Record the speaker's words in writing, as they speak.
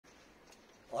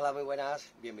Hola, muy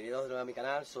buenas, bienvenidos de nuevo a mi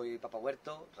canal, soy Papa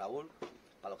Huerto, Raúl,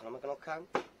 para los que no me conozcan.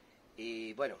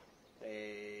 Y bueno,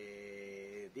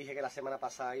 dije que la semana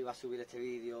pasada iba a subir este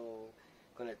vídeo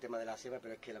con el tema de la siembra,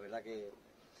 pero es que la verdad que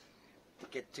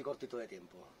estoy cortito de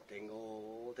tiempo,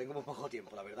 tengo muy poco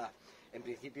tiempo, la verdad. En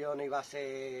principio no iba a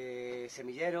ser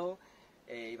semillero,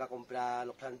 iba a comprar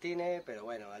los plantines, pero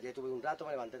bueno, ayer tuve un rato,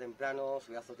 me levanté temprano,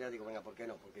 subí a azotea y digo, venga, ¿por qué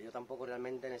no? Porque yo tampoco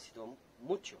realmente necesito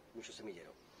mucho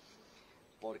semillero,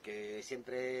 porque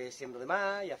siempre siembro de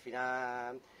más y al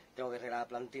final tengo que regalar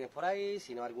plantines por ahí,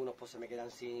 si no algunos pues se me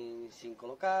quedan sin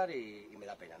colocar y me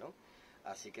da pena, ¿no?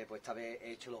 Así que pues esta vez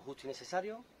he hecho lo justo y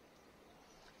necesario.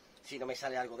 Si no me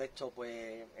sale algo de esto,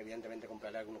 pues evidentemente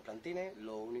compraré algunos plantines.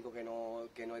 Lo único que no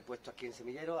he puesto aquí en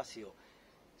semillero ha sido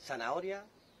zanahoria,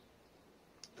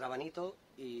 rabanito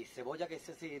y cebolla, que es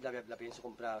decir, la pienso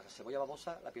comprar, cebolla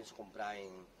babosa la pienso comprar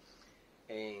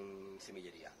en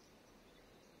semillería.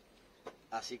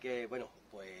 Así que bueno,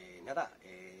 pues nada,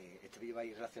 este vídeo va a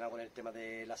ir relacionado con el tema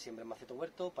de la siembra en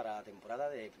maceto-huerto para la temporada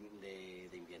de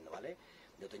invierno, ¿vale?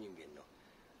 De otoño-invierno.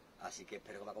 Así que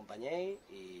espero que me acompañéis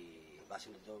y va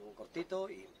siendo todo cortito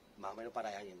y más o menos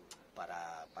para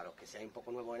los que seáis un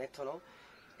poco nuevos en esto, ¿no?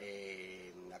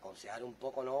 Aconsejar un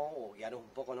poco, ¿no? O guiaros un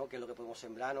poco, ¿no? Qué es lo que podemos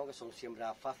sembrar, ¿no? Que son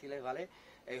siembras fáciles, ¿vale?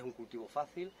 Es un cultivo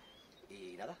fácil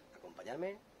y nada,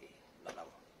 acompañarme y lo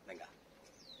hablamos. Venga.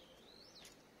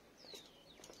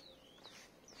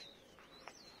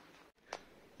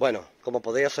 Bueno, como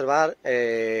podéis observar,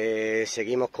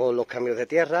 seguimos con los cambios de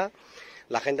tierra.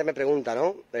 La gente me pregunta,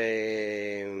 ¿no?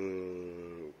 ¿Qué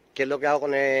es lo que hago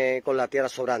con la tierra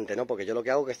sobrante, ¿no? Porque yo lo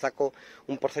que hago es que saco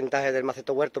un porcentaje del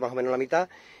maceto huerto, más o menos la mitad,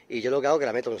 y yo lo que hago es que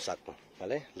la meto en un saco,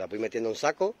 ¿vale? La voy metiendo en un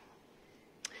saco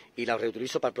y la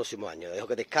reutilizo para el próximo año. La dejo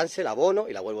que descanse, la abono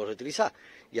y la vuelvo a reutilizar.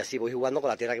 Y así voy jugando con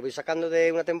la tierra que voy sacando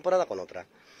de una temporada con otra,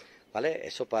 ¿vale?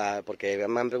 Eso porque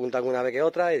me han preguntado alguna vez que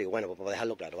otra y digo, bueno, pues para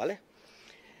dejarlo claro, ¿vale?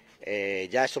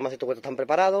 Ya esos macetos huertos están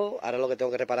preparados. Ahora lo que tengo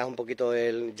que reparar es un poquito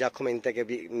ya os comenté que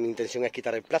mi intención es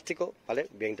quitar el plástico, ¿vale?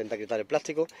 Voy a intentar quitar el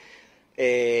plástico,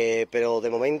 pero de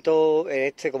momento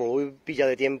como voy pilla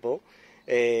de tiempo,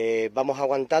 vamos a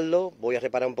aguantarlo. Voy a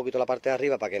reparar un poquito la parte de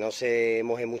arriba para que no se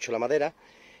moje mucho la madera.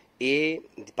 Y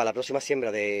para la próxima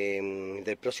siembra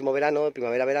del próximo verano, de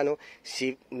primavera-verano,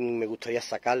 sí me gustaría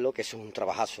sacarlo, que eso es un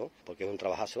trabajazo, porque es un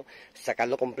trabajazo,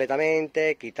 sacarlo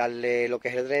completamente, quitarle lo que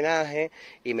es el drenaje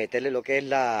y meterle lo que es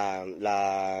la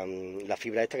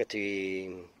fibra esta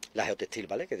la geotextil,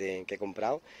 ¿vale? Que he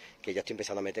comprado, que ya estoy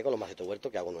empezando a meter con los macetos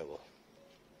huertos que hago nuevos.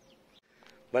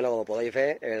 Bueno, como podéis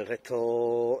ver, el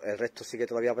resto sigue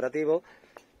todavía operativo.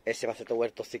 Ese maceto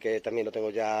huerto sí que también lo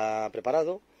tengo ya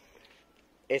preparado.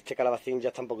 Este calabacín ya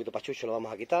está un poquito pachucho, lo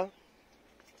vamos a quitar.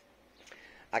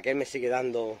 Aquel me sigue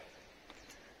dando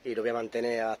y lo voy a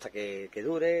mantener hasta que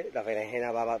dure. La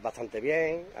berenjena va bastante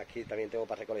bien. Aquí también tengo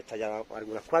para recolectar ya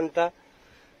algunas cuantas,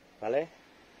 ¿vale?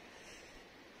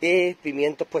 Y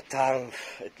pimientos pues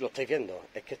lo estáis viendo,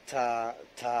 es que están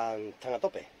a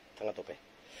tope, están a tope.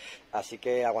 Así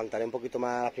que aguantaré un poquito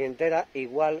más la pimentera.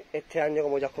 Igual este año,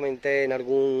 como ya os comenté en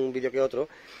algún vídeo que otro,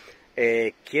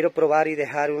 quiero probar y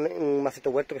dejar un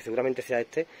maceto huerto, que seguramente sea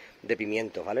este, de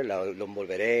pimientos, ¿vale? Lo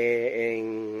envolveré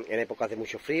en épocas de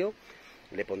mucho frío,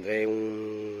 le pondré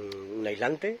un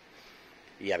aislante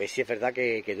y a ver si es verdad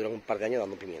que duran un par de años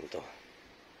dando pimientos.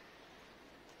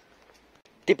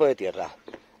 Tipo de tierra.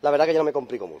 La verdad que yo no me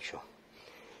complico mucho.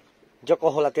 Yo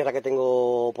cojo la tierra que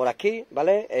tengo por aquí,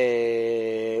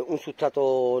 ¿vale? Un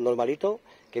sustrato normalito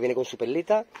que viene con su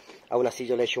perlita. Aún así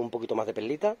yo le echo un poquito más de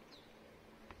perlita.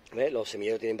 ¿Ves? Los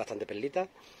semilleros tienen bastante perlita.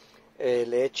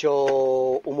 Le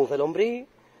echo humus de lombriz,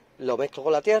 lo mezclo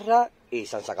con la tierra y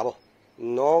se acabó.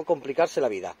 No complicarse la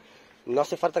vida. No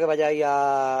hace falta que vayáis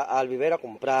al vivero a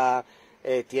comprar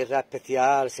tierra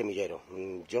especial semillero.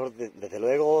 Yo, desde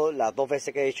luego, las 2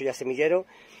 veces que he hecho ya semillero,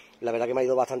 la verdad que me ha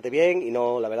ido bastante bien y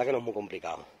la verdad que no es muy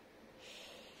complicado.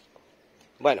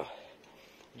 Bueno,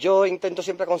 yo intento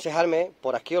siempre aconsejarme,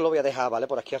 por aquí os lo voy a dejar, ¿vale?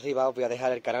 Por aquí arriba os voy a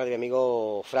dejar el canal de mi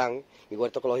amigo Fran, mi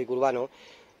huerto ecológico urbano,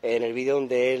 en el vídeo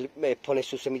donde él me expone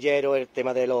su semillero, el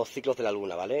tema de los ciclos de la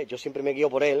luna, ¿vale? Yo siempre me guío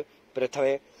por él, pero esta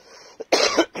vez,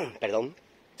 perdón,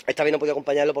 esta vez no pude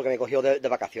acompañarlo porque me cogió de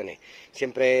vacaciones.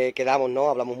 Siempre quedamos, ¿no?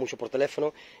 Hablamos mucho por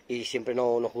teléfono y siempre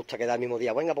nos gusta quedar el mismo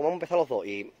día. Venga, pues vamos a empezar los dos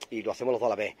y lo hacemos los dos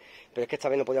a la vez. Pero es que esta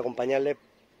vez no podía acompañarle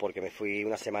porque me fui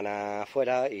una semana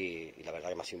afuera y la verdad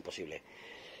que me ha sido imposible.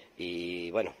 Y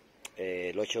bueno,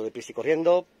 lo he hecho deprisa y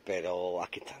corriendo, pero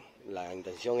aquí están. La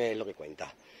intención es lo que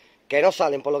cuenta. Que no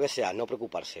salen por lo que sea, no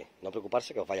preocuparse,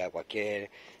 que os vaya a cualquier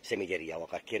semillería o a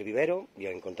cualquier vivero y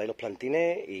os encontráis los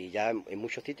plantines y ya en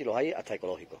muchos sitios los hay hasta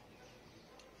ecológicos.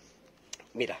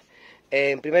 Mira,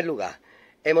 En primer lugar,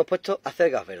 hemos puesto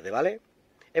acelgas verdes, ¿vale?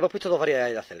 Hemos puesto dos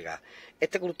variedades de acelgas.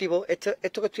 Este cultivo, esto que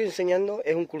estoy enseñando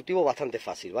es un cultivo bastante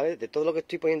fácil, ¿vale? De todo lo que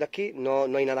estoy poniendo aquí no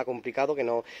hay nada complicado que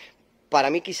no... Para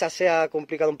mí quizás sea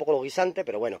complicado un poco los guisantes,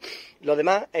 pero bueno, lo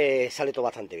demás sale todo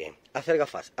bastante bien. Acelga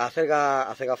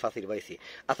fácil, voy a decir.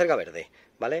 Acelga verde,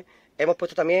 ¿vale? Hemos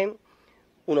puesto también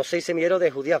unos 6 semilleros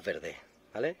de judías verdes,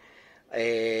 ¿vale?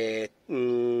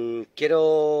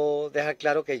 Quiero dejar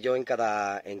claro que yo en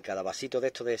cada vasito de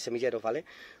estos de semilleros, ¿vale?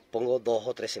 Pongo 2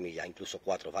 o 3 semillas, incluso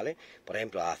 4, ¿vale? Por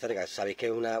ejemplo, la acelga, sabéis que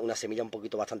es una semilla un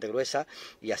poquito bastante gruesa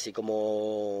y así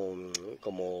como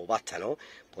basta, ¿no?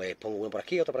 Pues pongo uno por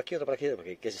aquí, otro por aquí, otro por aquí,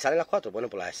 porque que si salen las 4, bueno,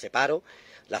 pues las separo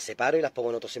y las pongo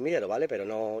en otro semillero, ¿vale? Pero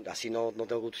no, así no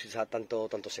tengo que utilizar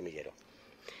tanto semillero.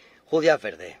 Judías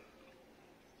verdes,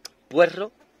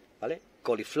 puerro, ¿vale?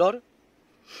 Coliflor,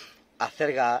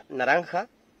 acelga naranja,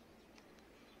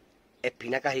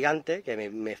 espinaca gigante, que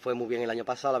me fue muy bien el año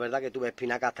pasado, la verdad que tuve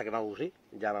espinaca hasta que me aburrí,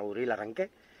 ya me aburrí y la arranqué,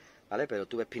 ¿vale? Pero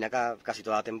tuve espinaca casi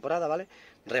toda la temporada, ¿vale?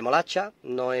 Remolacha,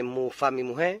 no es muy fan mi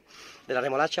mujer de la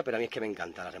remolacha, pero a mí es que me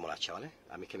encanta la remolacha, ¿vale?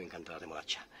 A mí es que me encanta la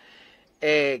remolacha.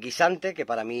 Guisante, que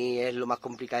para mí es lo más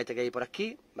complicado que hay por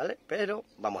aquí, ¿vale? Pero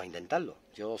vamos a intentarlo,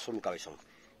 yo soy un cabezón.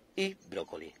 Y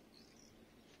brócoli.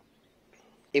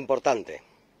 Importante,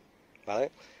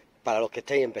 ¿vale? Para los que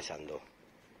estéis empezando.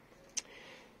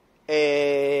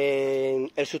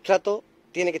 El sustrato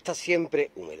tiene que estar siempre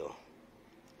húmedo,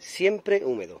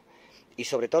 y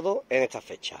sobre todo en estas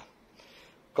fechas.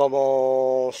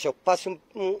 Como se os pase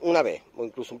una vez o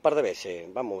incluso un par de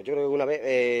veces, vamos, yo creo que una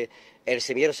vez el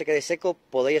semillero se quede seco,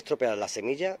 podéis estropear la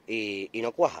semilla y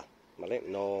no cuaja, ¿vale?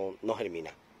 No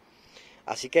germina.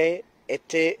 Así que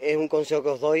este es un consejo que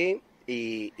os doy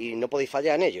y no podéis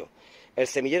fallar en ello. El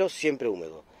semillero siempre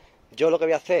húmedo. Yo lo que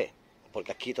voy a hacer,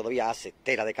 porque aquí todavía hace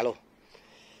tela de calor,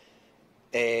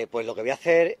 pues lo que voy a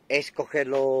hacer es coger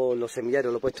los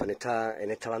semilleros, lo he puesto en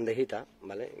esta bandejita,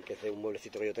 ¿vale? Que es de un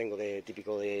mueblecito que yo tengo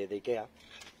típico de Ikea.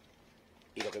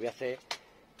 Y lo que voy a hacer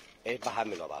es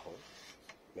bajármelo abajo.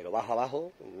 Me lo bajo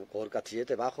abajo, cojo el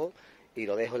castillete, bajo y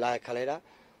lo dejo en las escaleras,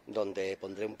 donde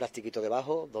pondré un plastiquito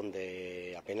debajo,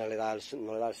 donde apenas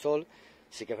no le da el sol.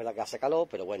 Sí que es verdad que hace calor,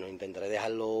 pero bueno, intentaré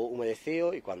dejarlo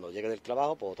humedecido y cuando llegue del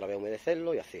trabajo, pues otra vez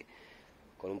humedecerlo y así.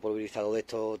 Con un pulverizador de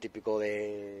esto típico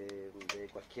de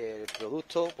cualquier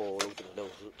producto, pues lo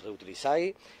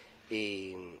reutilizáis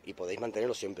y podéis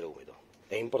mantenerlo siempre húmedo.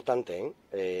 Es importante,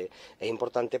 es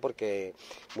importante porque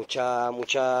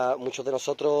muchos de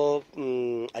nosotros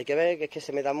hay que ver que es que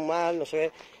se me da mal, no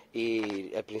sé,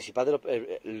 y el principal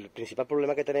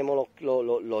problema que tenemos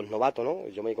los novatos, ¿no?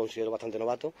 Yo me considero bastante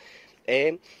novato,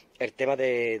 es el tema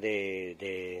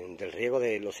del riego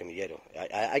de los semilleros.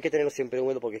 Hay que tenerlo siempre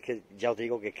húmedo porque es que ya os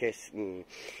digo que es que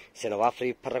se nos va a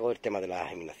freír para el tema de la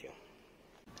germinación.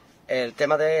 El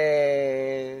tema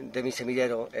de mi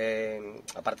semillero,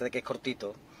 aparte de que es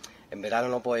cortito, en verano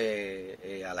no, pues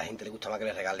a la gente le gusta más que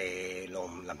le regale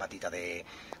las matitas de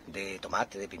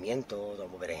tomate, de pimiento, de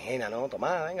berenjena, ¿no?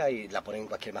 Tomá, venga, y la ponen en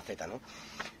cualquier maceta, ¿no?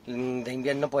 De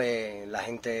invierno, pues la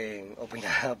gente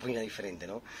opina diferente,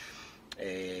 ¿no?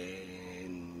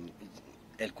 El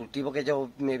cultivo que yo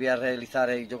me voy a realizar,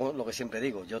 yo lo que siempre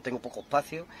digo, yo tengo poco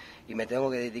espacio y me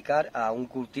tengo que dedicar a un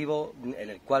cultivo en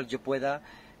el cual yo pueda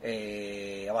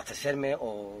abastecerme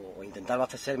o intentar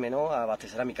abastecerme, ¿no?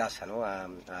 Abastecer a mi casa, ¿no? A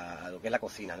lo que es la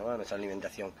cocina, ¿no? A nuestra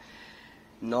alimentación.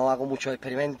 No hago muchos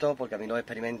experimentos porque a mí los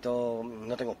experimentos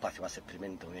no tengo espacio para hacer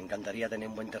experimentos. Me encantaría tener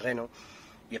un buen terreno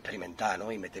y experimentar,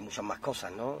 ¿no? Y meter muchas más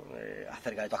cosas, ¿no?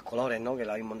 Acerca de todos colores, ¿no? Que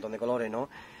hay un montón de colores, ¿no?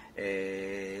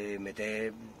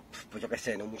 Meter, pues yo qué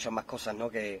sé, ¿no? Muchas más cosas,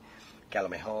 ¿no? Que a lo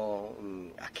mejor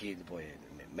aquí, pues,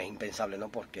 me es impensable, ¿no?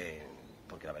 Porque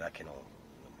la verdad es que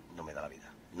no me da la vida.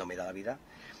 No me da la vida,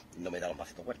 no me da los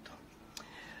macetohuertos.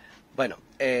 Bueno,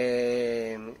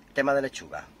 tema de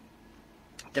lechuga.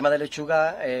 Tema de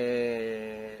lechuga,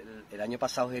 el año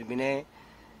pasado germiné,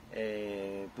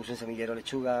 puse en semillero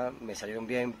lechuga, me salieron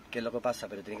bien, ¿qué es lo que pasa?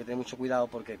 Pero tienen que tener mucho cuidado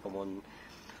porque como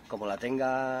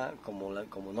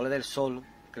no le dé el sol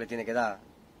que le tiene que dar,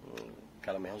 que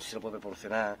a lo mejor sí se lo puede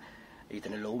proporcionar y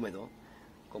tenerlo húmedo,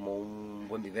 como un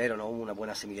buen vivero, ¿no? Una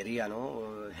buena semillería,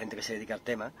 ¿no? Gente que se dedica al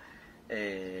tema.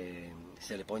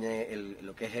 Se le pone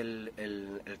lo que es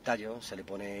el tallo, se le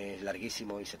pone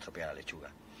larguísimo y se estropea la lechuga.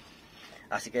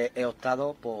 Así que he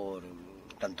optado por,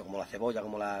 tanto como la cebolla,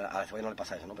 como a la cebolla no le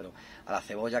pasa eso, ¿no? Pero a la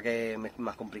cebolla que es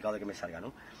más complicado de que me salga,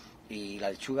 ¿no? Y la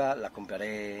lechuga las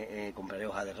compraré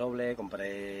hojas de roble,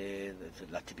 compraré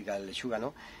las típicas lechugas,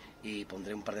 ¿no? Y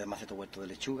pondré un par de macetohuertos de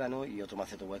lechuga, ¿no? Y otro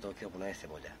macetohuerto que quiero poner de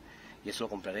cebolla. Y eso lo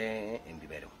compraré en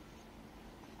vivero.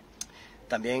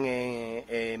 También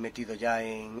he metido ya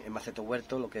en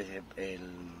MACETOHUERTOS lo que es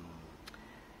el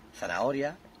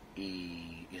zanahoria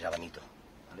y rabanito,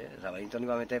 ¿vale? El rabanito no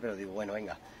iba a meter, pero digo, bueno,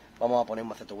 venga, vamos a poner un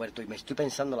MACETOHUERTOS y me estoy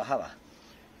pensando las habas.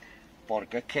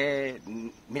 Porque es que,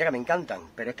 mira que me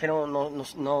encantan, pero es que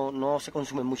no se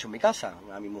consumen mucho en mi casa.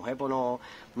 A mi mujer pues no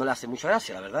le hace mucha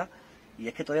gracia, la verdad. Y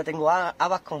es que todavía tengo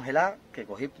habas congeladas, que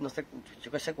cogí, no sé, yo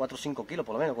qué sé, 4 o 5 kilos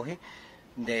por lo menos cogí,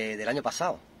 del año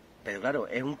pasado. Pero claro,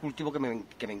 es un cultivo que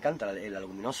me encanta, la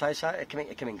leguminosa esa es que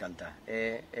me encanta,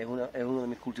 es uno de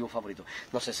mis cultivos favoritos.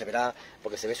 No sé, se verá,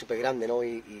 porque se ve súper grande, ¿no?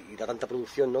 Y da tanta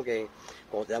producción, ¿no? Que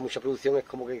cuando te da mucha producción es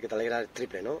como que te alegra el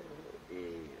triple, ¿no?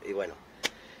 Y bueno,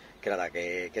 que nada,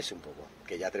 que es un poco,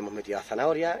 que ya tenemos metida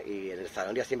zanahoria, y en el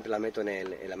zanahoria siempre la meto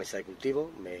en la mesa de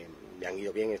cultivo, me han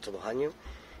ido bien estos 2 años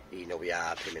y no voy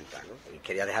a experimentar, ¿no? Y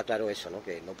quería dejar claro eso, ¿no?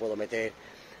 Que no puedo meter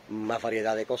más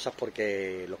variedad de cosas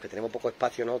porque los que tenemos poco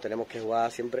espacio, ¿no? Tenemos que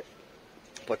jugar siempre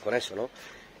pues con eso, ¿no?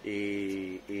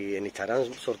 Y en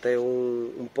Instagram sorteé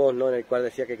un post, ¿no? En el cual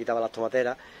decía que quitaba las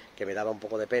tomateras, que me daba un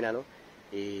poco de pena, ¿no?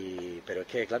 Pero es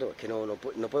que claro, es que no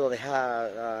puedo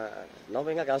dejar no,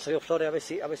 venga, que han salido flores,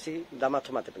 a ver si da más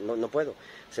tomate. No puedo,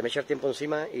 se me echa el tiempo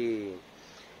encima y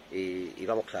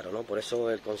vamos claro, ¿no? Por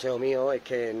eso el consejo mío es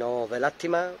que no os dé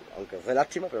lástima, aunque os dé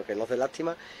lástima, pero que no os dé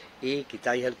lástima, y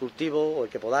quitáis el cultivo o el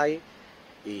que podáis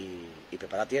y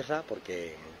preparad tierra,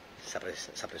 porque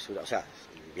se apresura, o sea,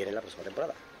 viene la próxima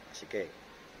temporada. Así que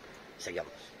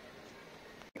seguimos.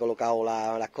 He colocado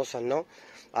las cosas, ¿no?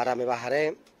 Ahora me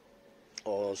bajaré,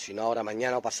 o si no ahora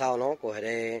mañana o pasado, ¿no?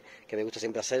 Cogeré, que me gusta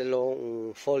siempre hacerlo,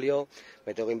 un folio,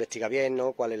 me tengo que investigar bien,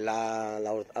 ¿no? Cuál es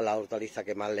la hortaliza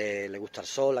que más le gusta el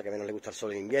sol, la que menos le gusta el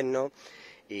sol en invierno,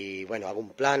 y bueno, hago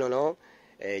un plano, ¿no?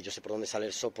 Yo sé por dónde sale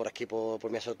el sol por aquí, por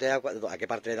mi azotea, a qué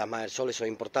parte le da más el sol, eso es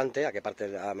importante, a qué parte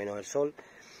le da menos el sol.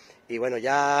 Y bueno,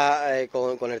 ya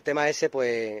con el tema ese,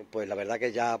 pues la verdad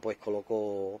que ya pues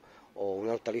coloco o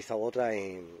una hortaliza u otra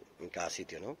en cada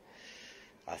sitio, ¿no?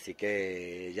 Así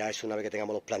que ya es una vez que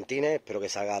tengamos los plantines, espero que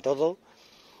salga todo.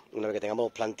 Una vez que tengamos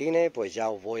los plantines, pues ya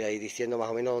os voy a ir diciendo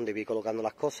más o menos dónde voy colocando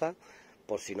las cosas,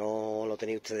 por si no lo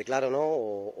tenéis ustedes claro, ¿no?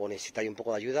 O necesitáis un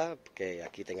poco de ayuda, que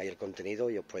aquí tengáis el contenido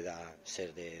y os pueda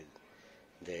ser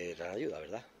de gran ayuda,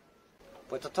 ¿verdad?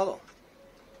 Pues esto es todo.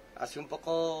 Así un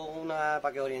poco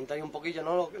para que os orientáis un poquillo,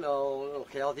 ¿no? Lo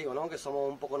que ya os digo, ¿no? Que somos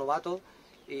un poco novatos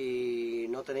y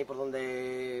no tenéis por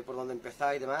dónde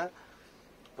empezar y demás.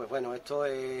 Pues bueno, esto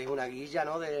es una guía,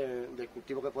 ¿no? del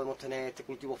cultivo que podemos tener, este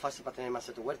cultivo fácil para tener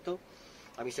MACETOHUERTOS.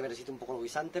 A mí se me resiste un poco los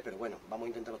guisantes, pero bueno, vamos a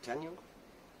intentarlo este año.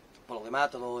 Por lo demás,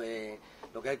 todo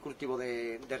lo que es el cultivo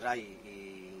de raíz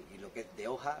y lo que es de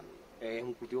hoja es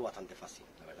un cultivo bastante fácil,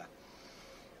 la verdad.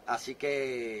 Así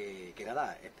que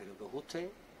nada, espero que os guste.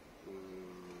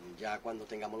 Ya cuando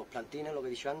tengamos los plantines, lo que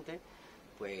he dicho antes,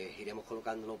 pues iremos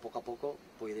colocándolo poco a poco.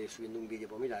 Voy a ir subiendo un vídeo,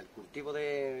 pues mira, el cultivo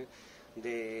de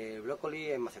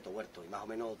brócoli en MACETOHUERTOS, y más o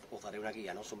menos os daré una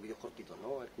guía, ¿no? Son vídeos cortitos,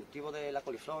 ¿no? El cultivo de la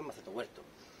coliflor en MACETOHUERTOS,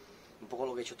 un poco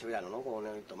lo que he hecho este verano, ¿no? Con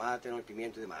el tomate, ¿no? El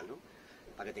pimiento y demás, ¿no?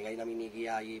 Para que tengáis una mini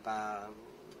guía ahí para...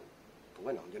 Pues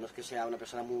bueno, yo no es que sea una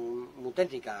persona muy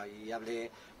técnica y hable,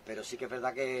 pero sí que es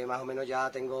verdad que más o menos ya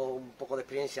tengo un poco de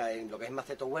experiencia en lo que es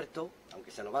MACETOHUERTOS,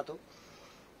 aunque sea novato,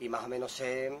 y más o menos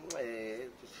sé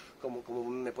cómo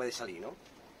me puede salir, ¿no?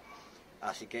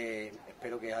 Así que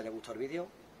espero que os haya gustado el vídeo,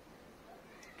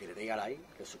 que le deis a like,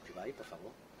 que os suscribáis, por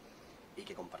favor, y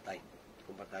que compartáis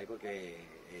porque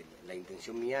la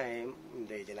intención mía es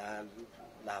de llenar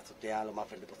las azoteas lo más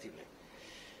verde posible,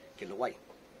 que es lo guay,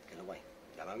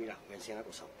 Y además, mira, voy a enseñar una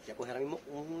cosa, voy a coger ahora mismo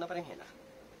una berenjena.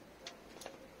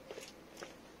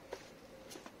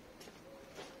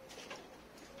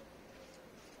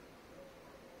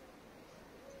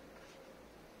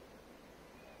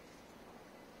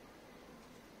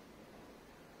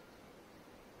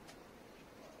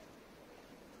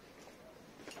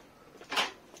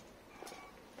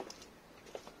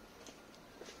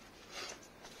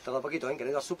 Todo poquito, que no he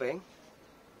ido a súper,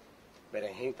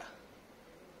 berenjenita,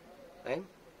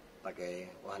 para que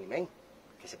os animéis,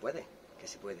 que se puede,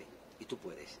 y tú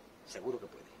puedes, seguro que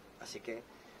puedes. Así que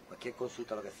cualquier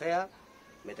consulta, lo que sea,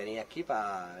 me tenéis aquí,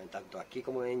 tanto aquí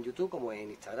como en YouTube, como en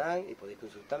Instagram, y podéis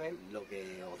consultarme lo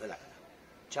que os dé la gana.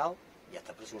 Chao, y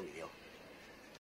hasta el próximo vídeo.